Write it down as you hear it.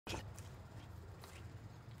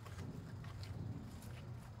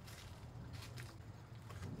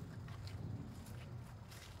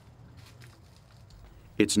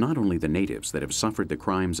It's not only the natives that have suffered the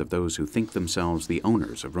crimes of those who think themselves the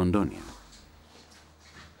owners of Rondonia.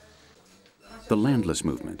 The landless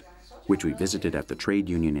movement, which we visited at the trade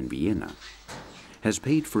union in Vienna, has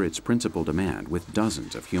paid for its principal demand with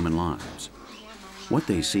dozens of human lives. What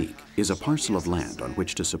they seek is a parcel of land on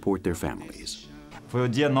which to support their families.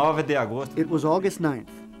 It was August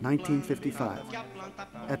 9th, 1955.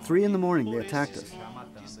 At 3 in the morning, they attacked us,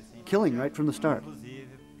 killing right from the start.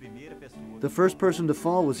 The first person to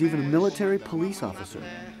fall was even a military police officer,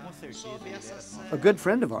 a good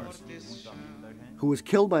friend of ours, who was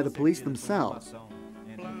killed by the police themselves,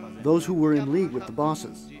 those who were in league with the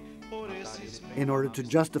bosses, in order to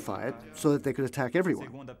justify it so that they could attack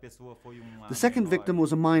everyone. The second victim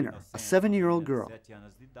was a minor, a 7-year-old girl.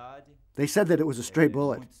 They said that it was a stray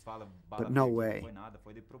bullet, but no way.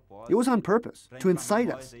 It was on purpose, to incite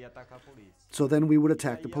us. So then we would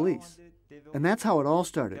attack the police. And that's how it all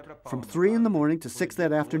started, from 3 in the morning to 6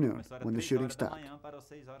 that afternoon, when the shooting stopped.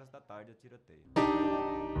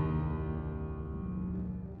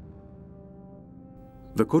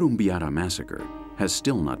 The Corumbiara massacre has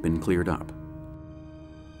still not been cleared up.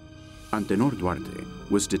 Antenor Duarte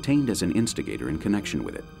was detained as an instigator in connection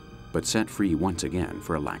with it, but set free once again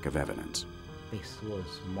for a lack of evidence.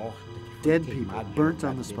 Dead people burnt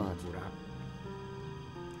on the spot.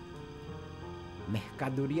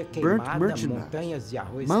 Burnt merchandise,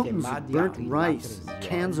 mountains of burnt rice,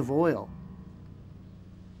 cans of oil.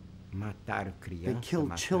 They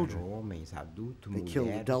killed children. They killed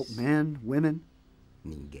adult men, women.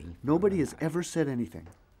 Nobody has ever said anything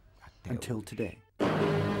until today.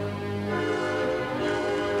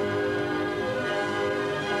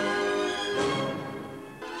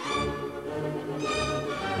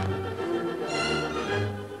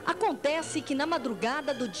 Acontece que na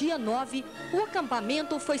madrugada do dia 9, o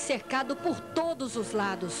acampamento foi cercado por todos os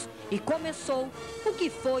lados e começou o que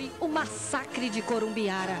foi o massacre de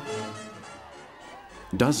Corumbiara.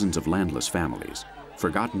 Dozens of landless families,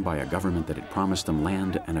 forgotten by a government that had promised them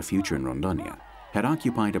land and a future in Rondonia, had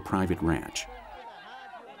occupied a private ranch.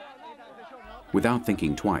 Without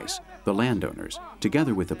thinking twice, the landowners,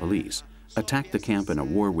 together with the police, attacked the camp in a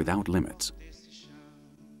war without limits.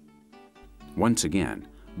 Once again,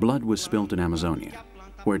 blood was spilt in Amazonia,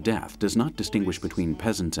 where death does not distinguish between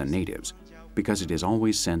peasants and natives, because it is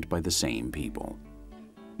always sent by the same people.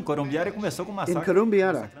 In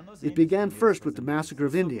Corumbiara, it began first with the massacre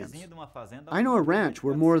of Indians. I know a ranch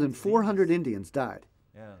where more than 400 Indians died.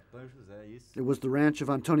 It was the ranch of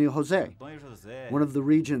Antonio José, one of the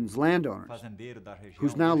region's landowners,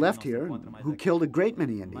 who's now left here and who killed a great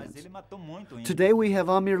many Indians. Today we have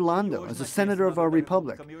Amir Lando as a senator of our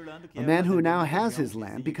republic, a man who now has his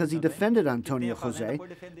land because he defended Antonio José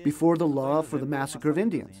before the law for the massacre of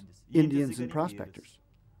Indians and prospectors.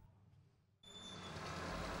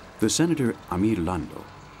 The Senator Amir Lando,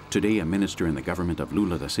 today a minister in the government of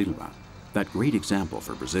Lula da Silva, that great example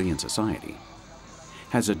for Brazilian society,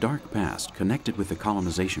 has a dark past connected with the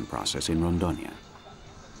colonization process in Rondonia.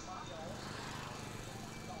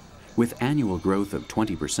 With annual growth of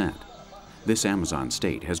 20%, this Amazon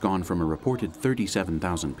state has gone from a reported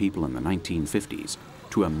 37,000 people in the 1950s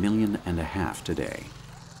to 1.5 million today.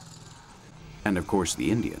 And of course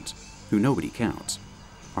the Indians, who nobody counts,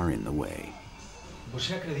 are in the way.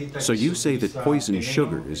 So you say that poisoned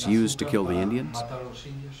sugar is used to kill the Indians?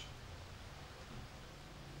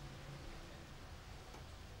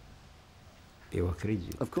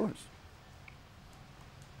 Of course.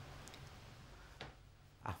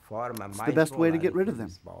 It's the best way to get rid of them.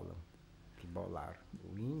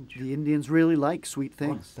 The Indians really like sweet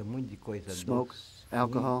things. Smoke,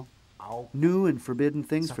 alcohol, new and forbidden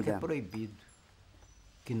things for them.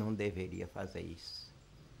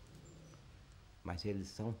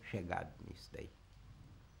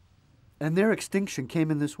 And their extinction came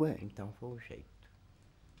in this way.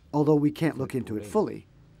 Although we can't look into it fully,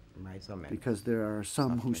 because there are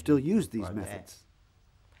some who still use these methods.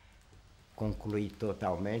 Concluir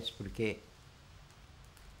totalmente porque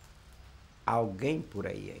alguém por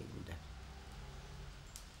aí ainda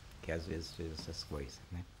que às vezes fez essas coisas,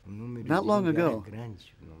 né? Not long ago,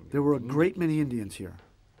 there were a great many Indians here.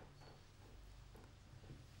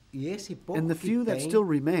 And the few that still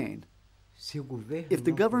remain, if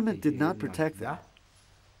the government did not protect them,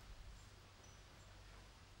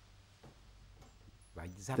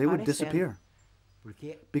 they would disappear,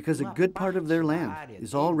 because a good part of their land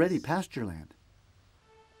is already pasture land.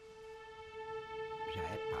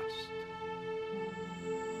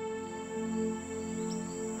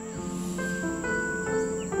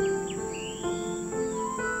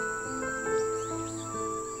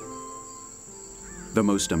 The The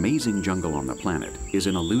most amazing jungle on the planet is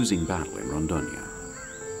in a losing battle in Rondonia.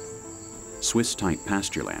 Swiss-type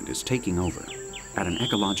pastureland is taking over at an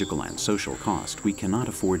ecological and social cost we cannot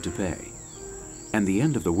afford to pay. And the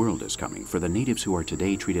end of the world is coming for the natives who are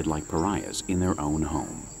today treated like pariahs in their own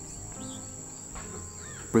home.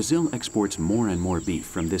 Brazil exports more and more beef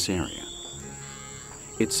from this area.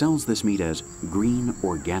 It sells this meat as green,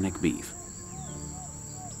 organic beef.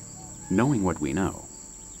 Knowing what we know,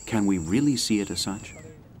 can we really see it as such?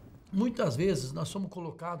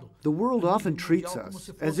 The world often treats us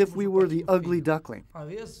as if we were the ugly duckling.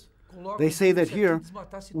 They say that here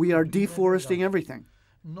we are deforesting everything.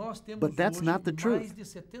 But that's not the truth.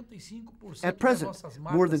 At present,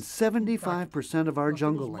 more than 75% of our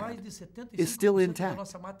jungle land is still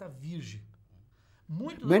intact.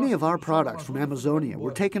 Many of our products from Amazonia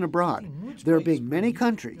were taken abroad, there being many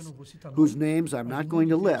countries, whose names I'm not going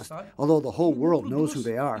to list, although the whole world knows who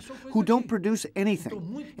they are, who don't produce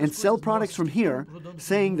anything and sell products from here,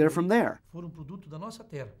 saying they're from there.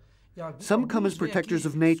 Some come as protectors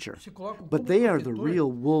of nature, but they are the real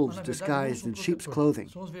wolves disguised in sheep's clothing,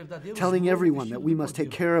 telling everyone that we must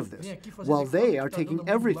take care of this, while they are taking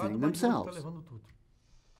everything themselves.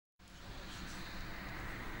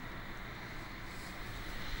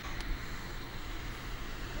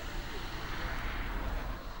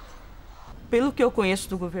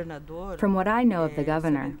 From what I know of the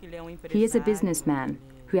governor, he is a businessman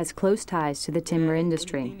who has close ties to the timber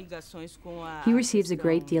industry. He receives a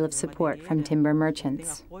great deal of support from timber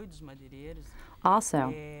merchants.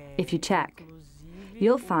 Also, if you check,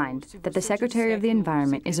 you'll find that the Secretary of the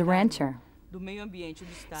Environment is a rancher.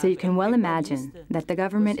 So you can well imagine that the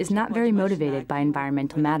government is not very motivated by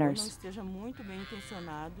environmental matters.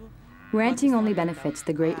 Ranching only benefits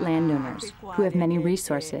the great landowners, who have many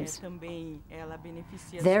resources.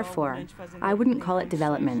 Therefore, I wouldn't call it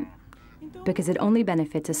development, because it only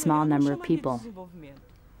benefits a small number of people.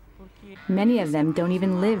 Many of them don't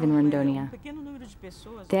even live in Rondonia.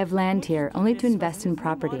 They have land here only to invest in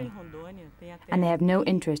property, and they have no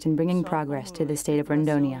interest in bringing progress to the state of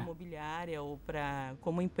Rondonia.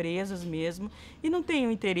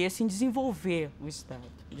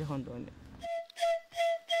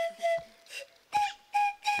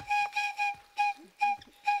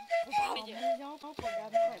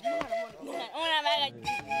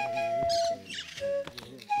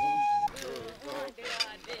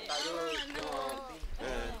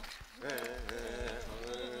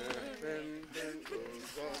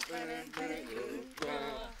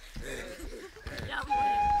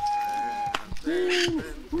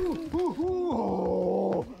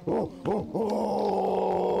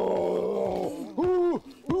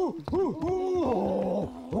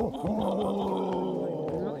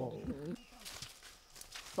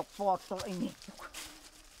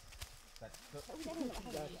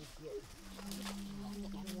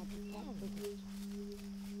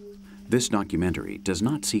 This documentary does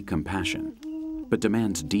not seek compassion, but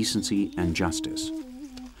demands decency and justice.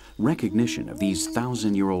 Recognition of these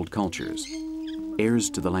thousand-year-old cultures, heirs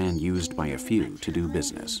to the land used by a few to do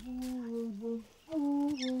business.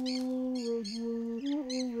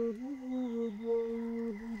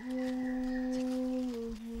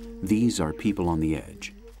 These are people on the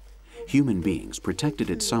edge, human beings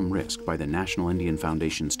protected at some risk by the National Indian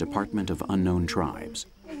Foundation's Department of Unknown Tribes,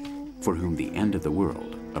 for whom the end of the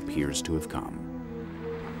world appears to have come.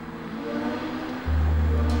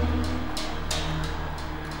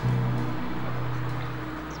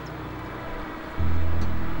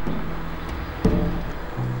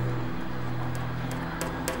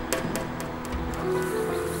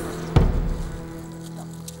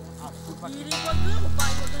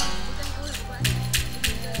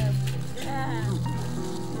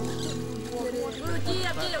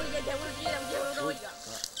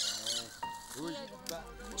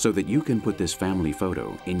 So that you can put this family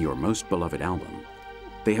photo in your most beloved album,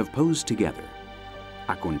 they have posed together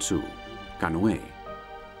Akuntsu, Kanoe,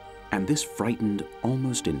 and this frightened,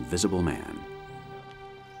 almost invisible man,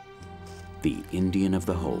 the Indian of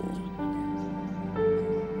the whole.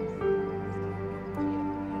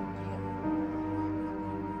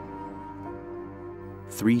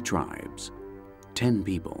 Three tribes, 10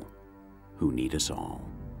 people who need us all.